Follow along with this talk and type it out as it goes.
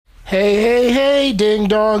Hey, hey, hey, ding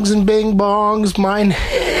dongs and bing bongs. My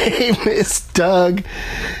name is Doug,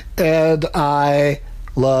 and I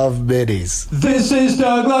love minis. This is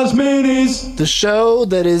Doug Loves Minis. The show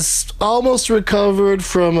that is almost recovered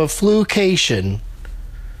from a flucation,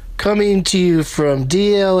 coming to you from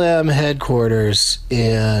DLM headquarters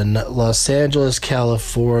in Los Angeles,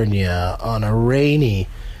 California, on a rainy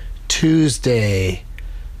Tuesday,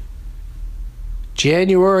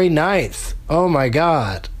 January 9th. Oh my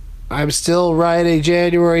God. I'm still writing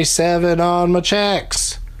January 7 on my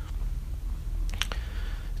checks.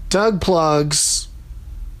 Doug plugs.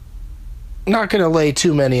 Not going to lay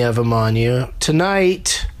too many of them on you.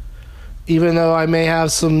 Tonight, even though I may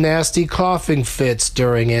have some nasty coughing fits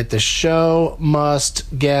during it, the show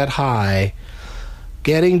must get high.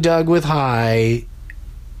 Getting Doug with High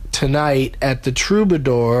tonight at the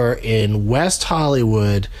Troubadour in West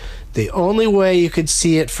Hollywood. The only way you could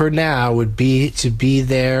see it for now would be to be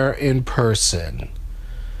there in person.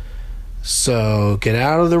 So get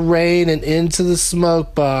out of the rain and into the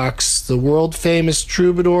smoke box, the world famous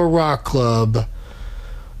Troubadour Rock Club.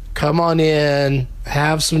 Come on in,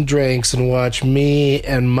 have some drinks, and watch me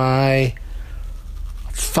and my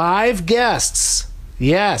 5 guests.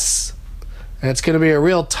 Yes. And it's going to be a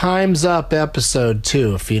real Time's Up episode,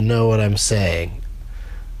 too, if you know what I'm saying.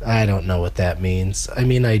 I don't know what that means. I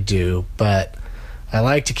mean, I do, but I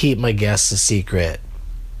like to keep my guests a secret.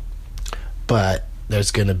 But there's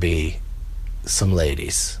going to be some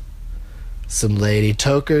ladies. Some lady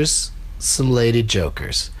tokers, some lady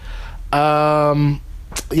jokers. Yeah,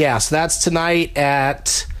 so that's tonight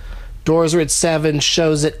at... Doors are at 7,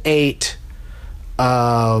 shows at 8.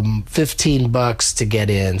 $15 to get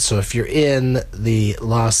in. So if you're in the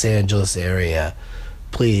Los Angeles area,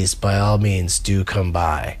 please, by all means, do come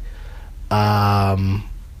by. Come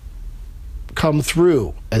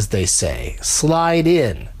through, as they say. Slide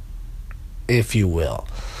in, if you will.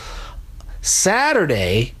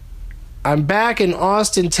 Saturday, I'm back in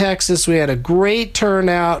Austin, Texas. We had a great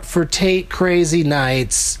turnout for Tate Crazy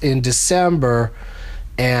Nights in December.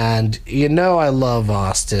 And you know I love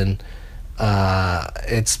Austin.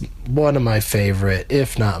 It's one of my favorite,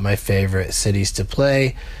 if not my favorite, cities to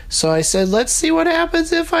play. So I said, let's see what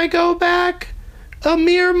happens if I go back a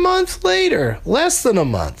mere month later. Less than a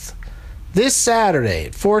month. This Saturday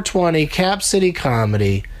at 4:20, Cap City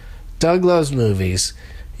Comedy, Doug Loves Movies.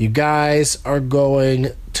 You guys are going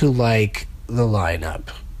to like the lineup.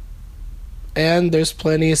 And there's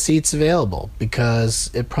plenty of seats available because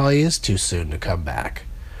it probably is too soon to come back.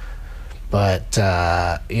 But,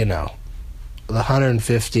 you know, the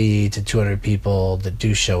 150 to 200 people that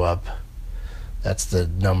do show up, that's the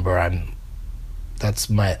number that's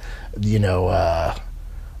my, you know,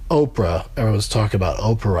 Oprah. Everyone's talking about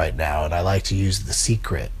Oprah right now, and I like to use The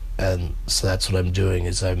Secret. And so that's what I'm doing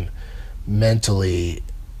is I've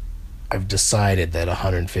decided that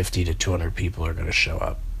 150 to 200 people are going to show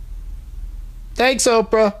up. Thanks,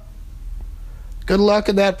 Oprah. Good luck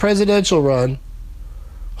in that presidential run.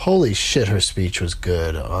 Holy shit, her speech was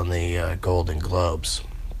good on the Golden Globes.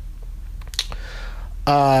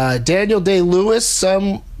 Daniel Day-Lewis,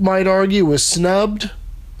 some might argue, was snubbed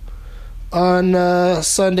on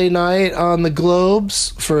Sunday night on the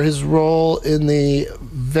Globes for his role in the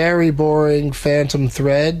very boring Phantom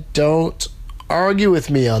Thread. Don't argue with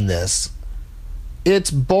me on this. It's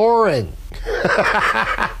boring.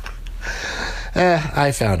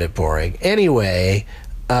 I found it boring. Anyway,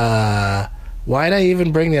 why'd I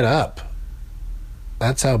even bring it up?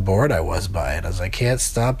 That's how bored I was by it. I can't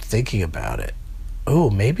stop thinking about it.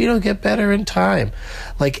 Oh, maybe it'll get better in time.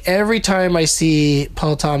 Like every time I see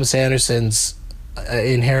Paul Thomas Anderson's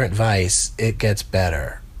Inherent Vice, it gets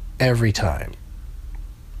better. Every time.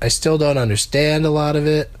 I still don't understand a lot of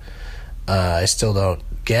it. I still don't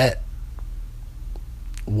get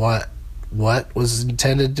what was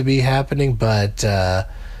intended to be happening, but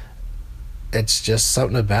it's just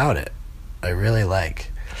something about it I really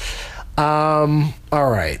like.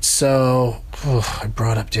 Alright, so I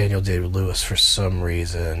brought up Daniel Day-Lewis for some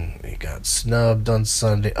reason. He got snubbed on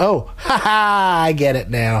Sunday. Oh, haha, I get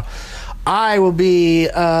it now. I will be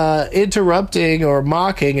interrupting or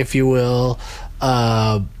mocking, if you will,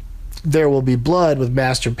 There Will Be Blood with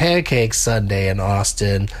Master Pancakes Sunday in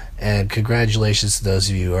Austin. And congratulations to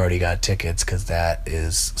those of you who already got tickets, because that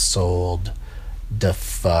is sold the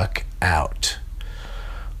fuck out.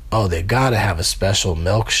 Oh, they gotta have a special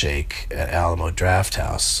milkshake at Alamo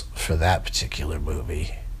Drafthouse for that particular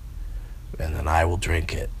movie. And then I will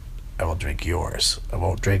drink it. I will drink yours. I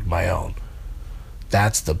won't drink my own.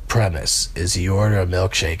 That's the premise, is you order a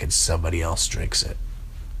milkshake and somebody else drinks it.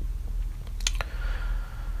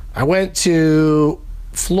 I went to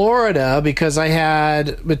Florida because I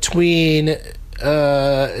had between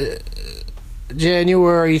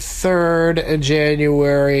January 3rd and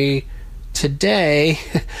January today,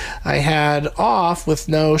 I had off with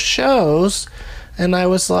no shows, and I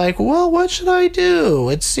was like, well, what should I do?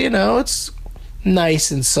 It's, it's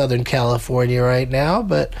nice in Southern California right now,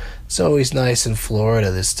 but it's always nice in Florida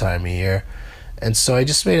this time of year. And so I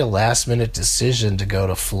just made a last minute decision to go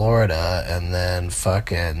to Florida, and then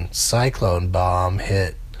fucking cyclone bomb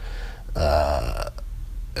hit.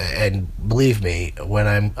 And believe me, when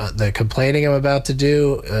I'm the complaining I'm about to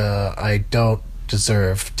do, I don't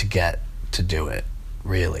deserve to get to do it,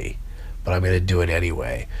 really, but I'm going to do it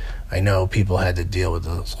anyway. I know people had to deal with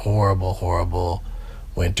those horrible, horrible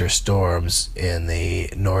winter storms in the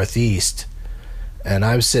Northeast, and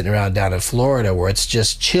I'm sitting around down in Florida where it's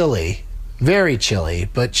just chilly, very chilly,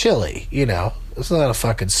 but chilly, it's not a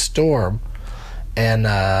fucking storm, and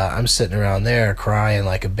I'm sitting around there crying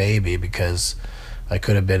like a baby because I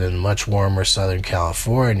could have been in much warmer Southern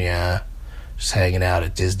California, just hanging out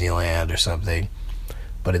at Disneyland or something.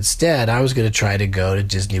 But instead, I was going to try to go to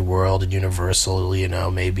Disney World and Universal,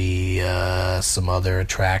 maybe some other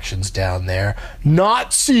attractions down there.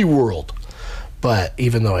 Not SeaWorld. But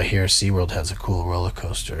even though I hear SeaWorld has a cool roller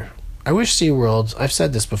coaster, I wish SeaWorld, I've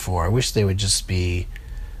said this before, I wish they would just be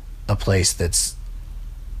a place that's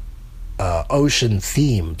ocean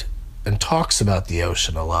themed and talks about the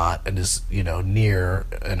ocean a lot and is, near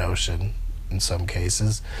an ocean in some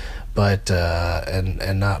cases, but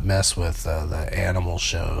and not mess with the animal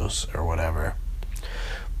shows or whatever.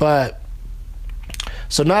 But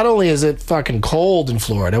so not only is it fucking cold in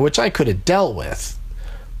Florida, which I could have dealt with,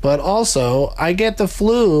 but also I get the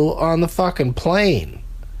flu on the fucking plane.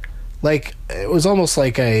 Like, it was almost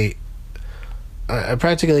like I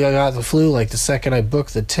practically got the flu like the second I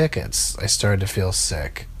booked the tickets. I started to feel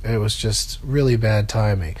sick. It was just really bad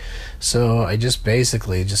timing. So I just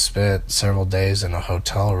basically spent several days in a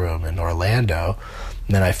hotel room in Orlando.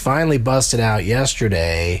 And then I finally busted out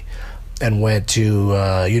yesterday and went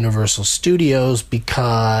to Universal Studios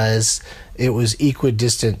because it was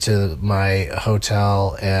equidistant to my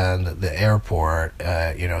hotel and the airport.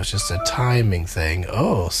 It's just a timing thing.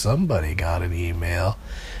 Oh, somebody got an email.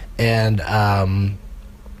 And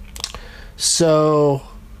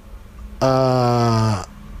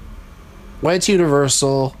went to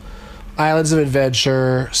Universal, Islands of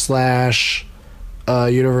Adventure /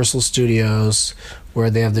 Universal Studios, where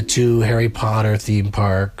they have the 2 Harry Potter theme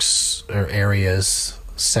parks, or areas,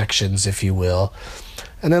 sections, if you will.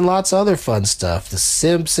 And then lots of other fun stuff. The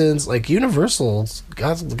Simpsons, like Universal's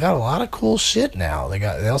got a lot of cool shit now.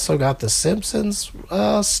 They also got the Simpsons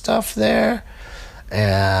stuff there.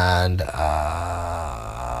 And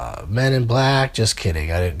Men in Black, just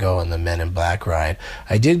kidding, I didn't go on the Men in Black ride.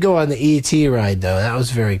 I did go on the E.T. ride, though. That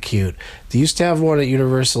was very cute. They used to have one at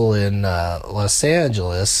Universal in Los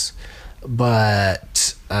Angeles,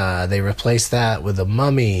 but they replaced that with a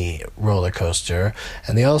Mummy roller coaster,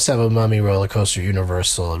 and they also have a Mummy roller coaster at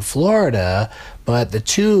Universal in Florida, but the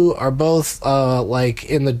two are both like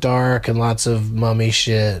in the dark and lots of mummy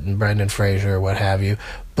shit and Brendan Fraser, what have you,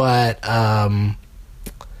 but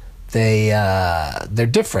they're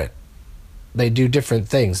different. They do different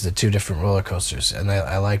things, the 2 different roller coasters, and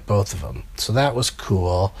I like both of them. So that was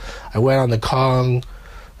cool. I went on the Kong.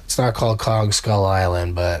 It's not called Kong Skull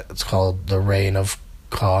Island, but it's called the Reign of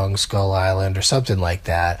Kong Skull Island or something like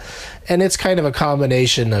that. And it's kind of a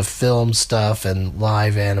combination of film stuff and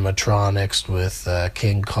live animatronics with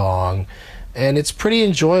King Kong. And it's pretty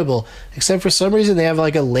enjoyable, except for some reason they have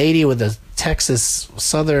like a lady with a Texas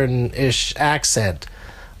Southern-ish accent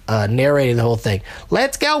narrating the whole thing.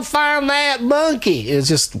 Let's go find that monkey. It's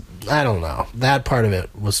just, I don't know. That part of it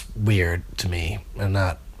was weird to me and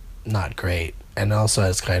not great. And also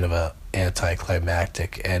it's kind of a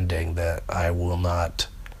anticlimactic ending that I will not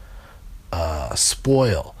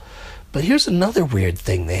spoil. But here's another weird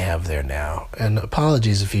thing they have there now. And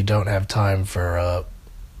apologies if you don't have time for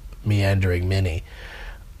meandering Minnie.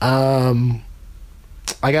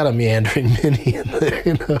 I got a meandering Minnie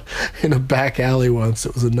in a back alley once.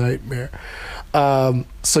 It was a nightmare. As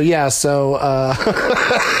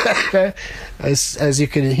you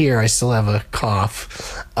can hear, I still have a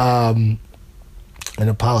cough. And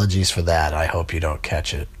apologies for that. I hope you don't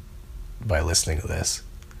catch it by listening to this.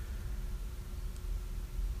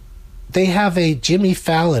 They have a Jimmy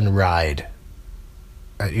Fallon ride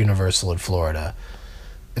at Universal in Florida.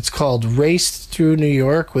 It's called Race Through New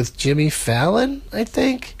York with Jimmy Fallon, I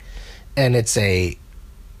think. And it's a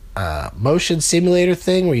motion simulator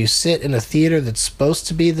thing where you sit in a theater that's supposed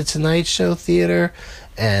to be the Tonight Show theater.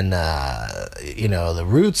 and the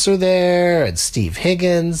Roots are there, and Steve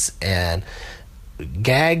Higgins, and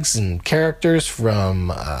gags and characters from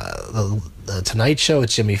the Tonight Show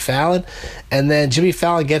with Jimmy Fallon. And then Jimmy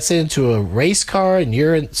Fallon gets into a race car, and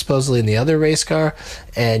you're supposedly in the other race car,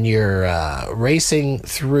 and you're racing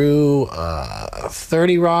through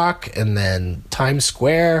 30 Rock and then Times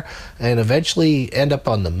Square, and eventually end up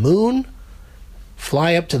on the moon,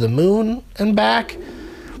 fly up to the moon and back.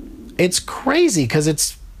 It's crazy because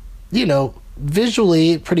it's,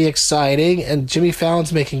 visually pretty exciting, and Jimmy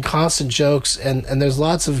Fallon's making constant jokes, and there's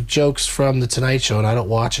lots of jokes from the Tonight Show, and I don't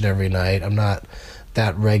watch it every night. I'm not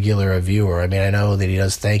that regular a viewer. I mean, I know that he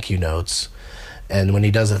does thank you notes, and when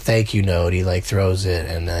he does a thank you note, he throws it,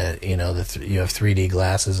 and you have 3D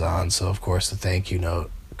glasses on, so of course the thank you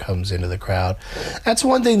note comes into the crowd. That's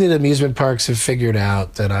one thing that amusement parks have figured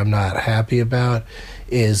out that I'm not happy about,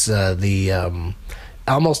 is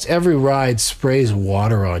almost every ride sprays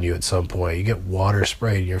water on you at some point. You get water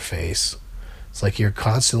sprayed in your face. It's like you're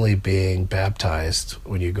constantly being baptized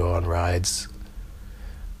when you go on rides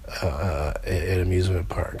at amusement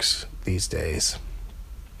parks these days.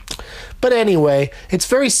 But anyway, it's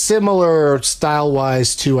very similar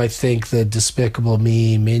style-wise to, I think, the Despicable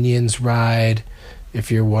Me Minions ride.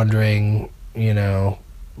 If you're wondering,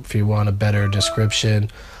 if you want a better description.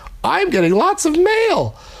 I'm getting lots of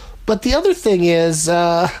mail. But the other thing is,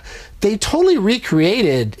 they totally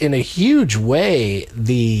recreated in a huge way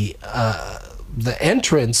the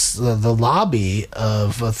entrance, the lobby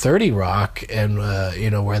of 30 Rock, and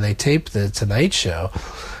where they taped the Tonight Show.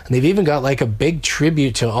 And they've even got a big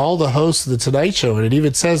tribute to all the hosts of the Tonight Show, and it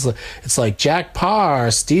even says it's like Jack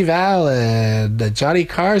Parr, Steve Allen, Johnny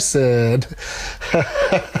Carson.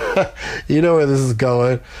 You know where this is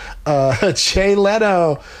going. Jay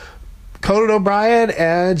Leno, Conan O'Brien,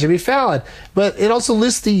 and Jimmy Fallon. But it also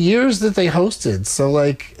lists the years that they hosted. So,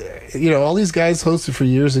 all these guys hosted for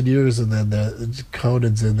years and years, and then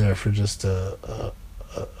Conan's in there for just a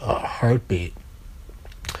heartbeat.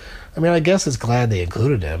 I mean, I guess it's glad they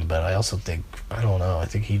included him, but I also think, I don't know, I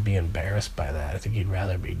think he'd be embarrassed by that. I think he'd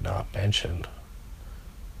rather be not mentioned.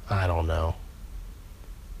 I don't know.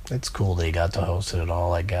 It's cool that he got to host it at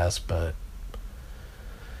all, I guess, but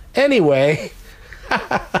anyway...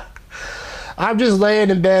 I'm just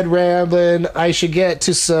laying in bed rambling. I should get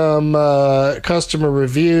to some customer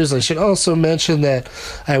reviews. I should also mention that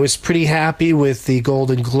I was pretty happy with the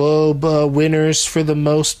Golden Globe winners for the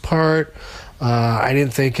most part. I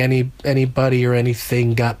didn't think anybody or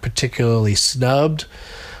anything got particularly snubbed.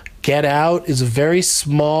 Get Out is a very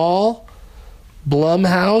small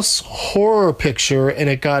Blumhouse horror picture, and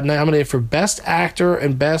it got nominated for Best Actor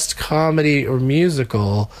and Best Comedy or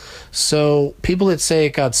Musical. So people that say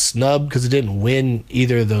it got snubbed because it didn't win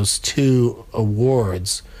either of those two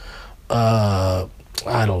awards, I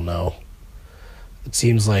don't know. It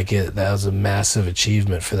seems like that was a massive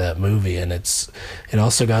achievement for that movie, and it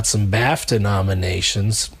also got some BAFTA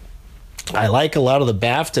nominations. I like a lot of the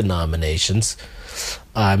BAFTA nominations.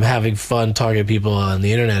 I'm having fun talking to people on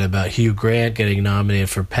the internet about Hugh Grant getting nominated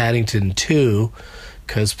for Paddington 2,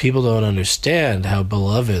 because people don't understand how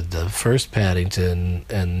beloved the first Paddington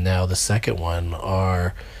and now the second one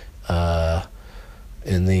are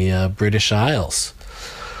in the British Isles.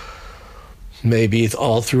 Maybe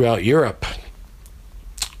all throughout Europe.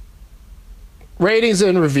 Ratings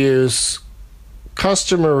and reviews,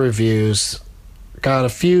 customer reviews. Got a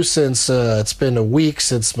few since it's been a week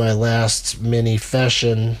since my last mini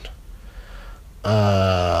fashion.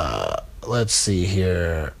 Let's see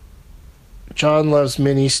here. John Loves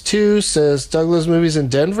Minis 2 says, Doug loves movies in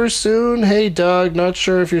Denver soon. Hey, Doug, not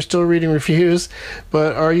sure if you're still reading reviews,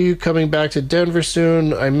 but are you coming back to Denver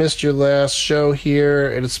soon? I missed your last show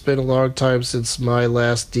here, and it's been a long time since my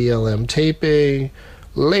last DLM taping.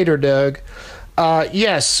 Later, Doug.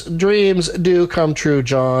 Yes, dreams do come true,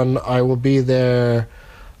 John. I will be there.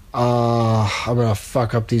 I'm going to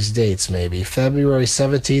fuck up these dates, maybe. February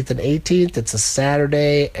 17th and 18th. It's a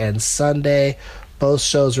Saturday and Sunday. Both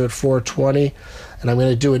shows are at 4:20. And I'm going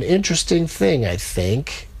to do an interesting thing, I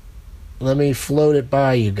think. Let me float it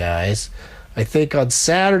by you guys. I think on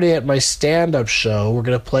Saturday at my stand-up show, we're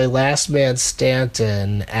going to play Last Man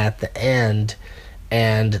Stanton at the end.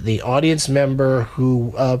 And the audience member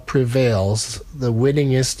who prevails, the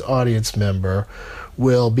winningest audience member,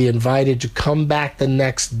 will be invited to come back the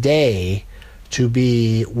next day to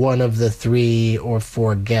be one of the 3 or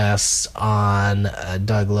 4 guests on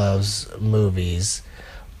Doug Loves Movies,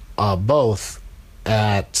 both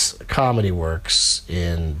at Comedy Works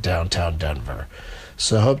in downtown Denver.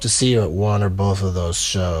 So I hope to see you at one or both of those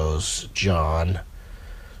shows, John.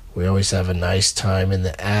 We always have a nice time in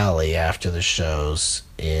the alley after the shows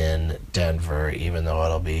in Denver, even though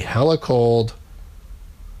it'll be hella cold.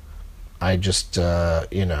 I just,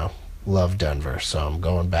 love Denver, so I'm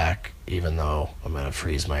going back, even though I'm going to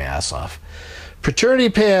freeze my ass off. Fraternity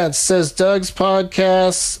Pants says Doug's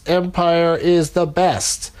podcast, Empire, is the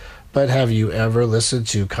best. But have you ever listened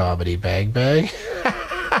to Comedy Bang Bang?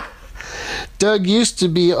 Doug used to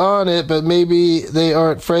be on it, but maybe they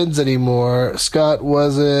aren't friends anymore. Scott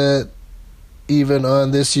wasn't even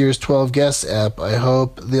on this year's 12 Guests app. I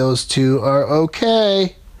hope those two are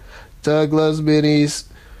okay. Doug loves minis.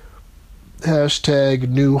 Hashtag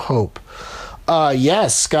New Hope.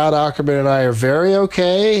 Yes, Scott Ackerman and I are very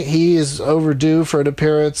okay. He is overdue for an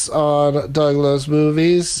appearance on Doug Loves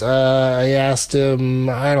Movies. I asked him,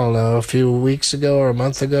 I don't know, a few weeks ago or a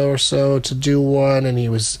month ago or so to do one, and he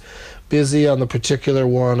was busy on the particular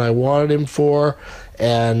one I wanted him for.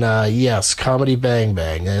 And yes, Comedy Bang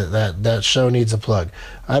Bang. That show needs a plug.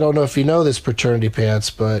 I don't know if you know this, Fraternity Pants,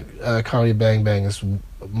 but Comedy Bang Bang is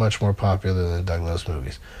much more popular than Doug Loves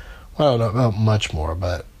Movies. Well, I don't know about much more,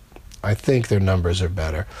 but I think their numbers are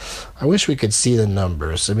better. I wish we could see the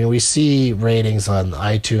numbers. I mean, we see ratings on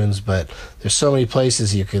iTunes, but there's so many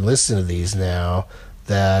places you can listen to these now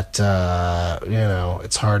that,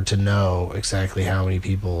 it's hard to know exactly how many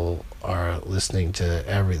people are listening to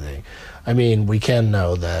everything. I mean, we can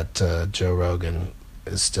know that Joe Rogan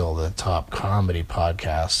is still the top comedy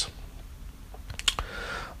podcast.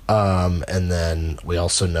 And then we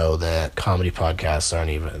also know that comedy podcasts aren't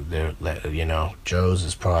even, Joe's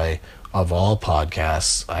is probably, of all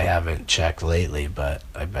podcasts, I haven't checked lately, but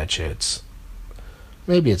I bet you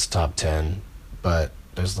maybe it's top 10, but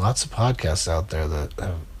there's lots of podcasts out there that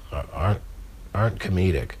aren't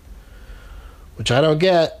comedic, which I don't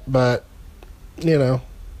get, but,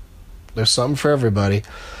 there's something for everybody.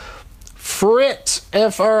 Frit,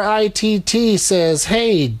 F-R-I-T-T, says,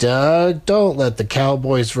 "Hey, Doug, don't let the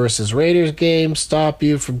Cowboys versus Raiders game stop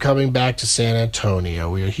you from coming back to San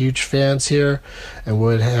Antonio. We are huge fans here and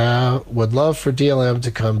would love for DLM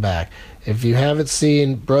to come back. If you haven't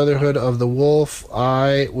seen Brotherhood of the Wolf,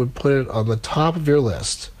 I would put it on the top of your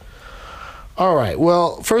list." All right.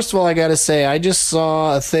 Well, first of all, I got to say, I just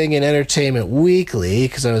saw a thing in Entertainment Weekly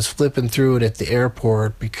because I was flipping through it at the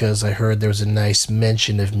airport because I heard there was a nice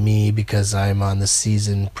mention of me because I'm on the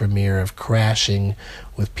season premiere of Crashing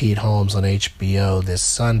with Pete Holmes on HBO this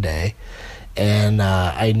Sunday. And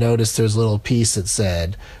I noticed there was a little piece that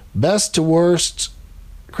said, best to worst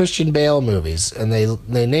Christian Bale movies. And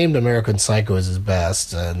they named American Psycho as his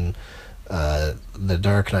best, and The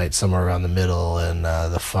Dark Knight somewhere around the middle, and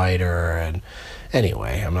The Fighter, and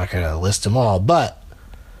anyway, I'm not going to list them all, but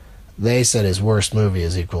they said his worst movie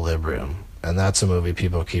is Equilibrium, and that's a movie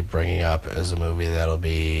people keep bringing up as a movie that'll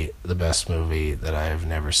be the best movie that I've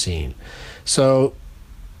never seen. So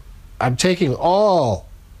I'm taking all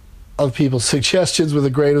of people's suggestions with a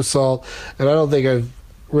grain of salt, and I don't think I've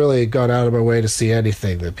really gone out of my way to see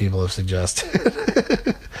anything that people have suggested.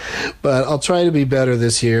 But I'll try to be better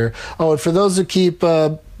this year. Oh, and for those who keep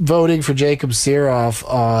voting for Jacob Siroff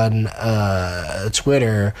on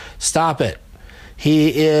Twitter, stop it. He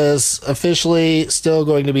is officially still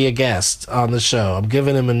going to be a guest on the show. I'm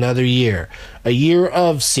giving him another year. A year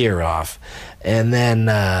of Siroff. And then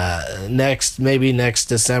maybe next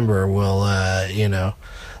December, we'll,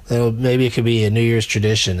 maybe it could be a New Year's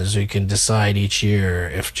tradition as we can decide each year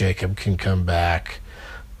if Jacob can come back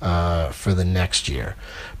for the next year.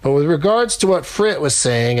 But with regards to what Frit was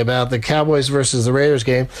saying about the Cowboys versus the Raiders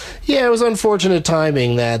game, yeah, it was unfortunate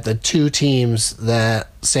timing that the two teams that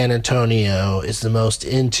San Antonio is the most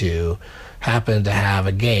into happened to have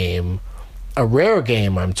a game, a rare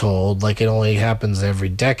game, I'm told, like it only happens every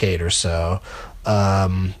decade or so.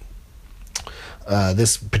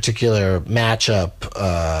 This particular matchup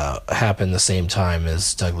happened the same time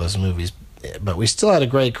as Doug Loves Movies, but we still had a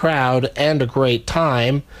great crowd and a great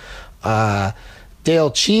time.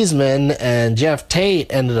 Dale Cheeseman and Jeff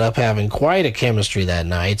Tate ended up having quite a chemistry that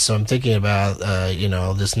night, so I'm thinking about,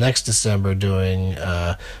 this next December doing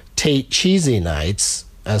Tate Cheesy Nights,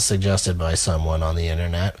 as suggested by someone on the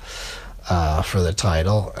internet, for the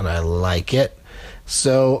title, and I like it.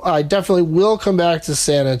 So I definitely will come back to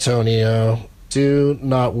San Antonio. Do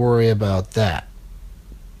not worry about that,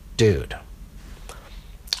 dude.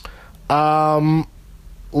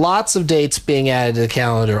 Lots of dates being added to the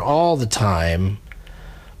calendar all the time.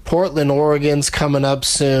 Portland, Oregon's coming up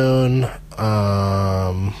soon.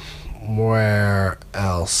 Where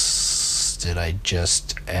else did I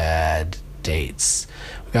just add dates?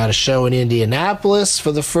 We got a show in Indianapolis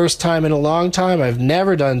for the first time in a long time. I've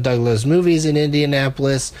never done Doug Loves Movies in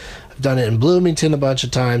Indianapolis. I've done it in Bloomington a bunch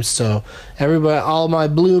of times. So everybody, all my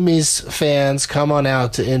Bloomies fans, come on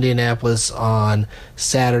out to Indianapolis on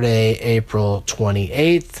Saturday, April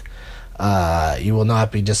 28th. You will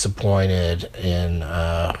not be disappointed in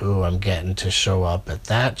who I'm getting to show up at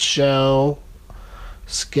that show,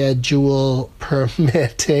 schedule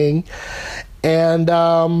permitting.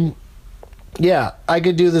 And yeah, I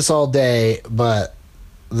could do this all day, but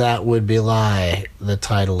that would belie the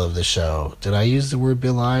title of the show. Did I use the word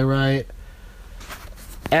belie right?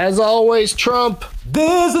 As always, Trump.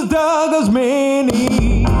 This is Douglas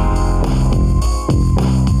Mini.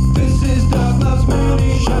 This is Douglas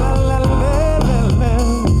Mini. Sha-la-la-la-la-la.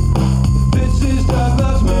 This is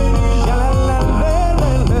Douglas Mini.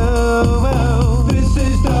 Sha-la-la-la-la-la. This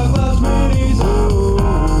is Douglas Mini.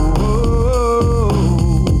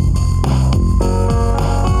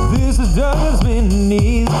 This is Douglas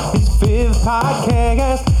Mini. His fifth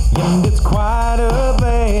podcast, and it's quite a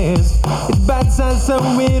blast. It's bite-sized, so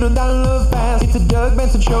it'll download fast. It's a Doug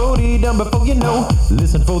Benson show, done before you know.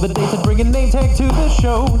 Listen for the dates and bring a name tag to the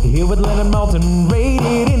show. Here with Leonard Maltin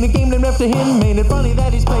rated in the game named after him. Made it funny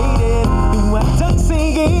that he's played it. Doug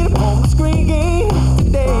singing, home screen game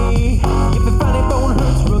today.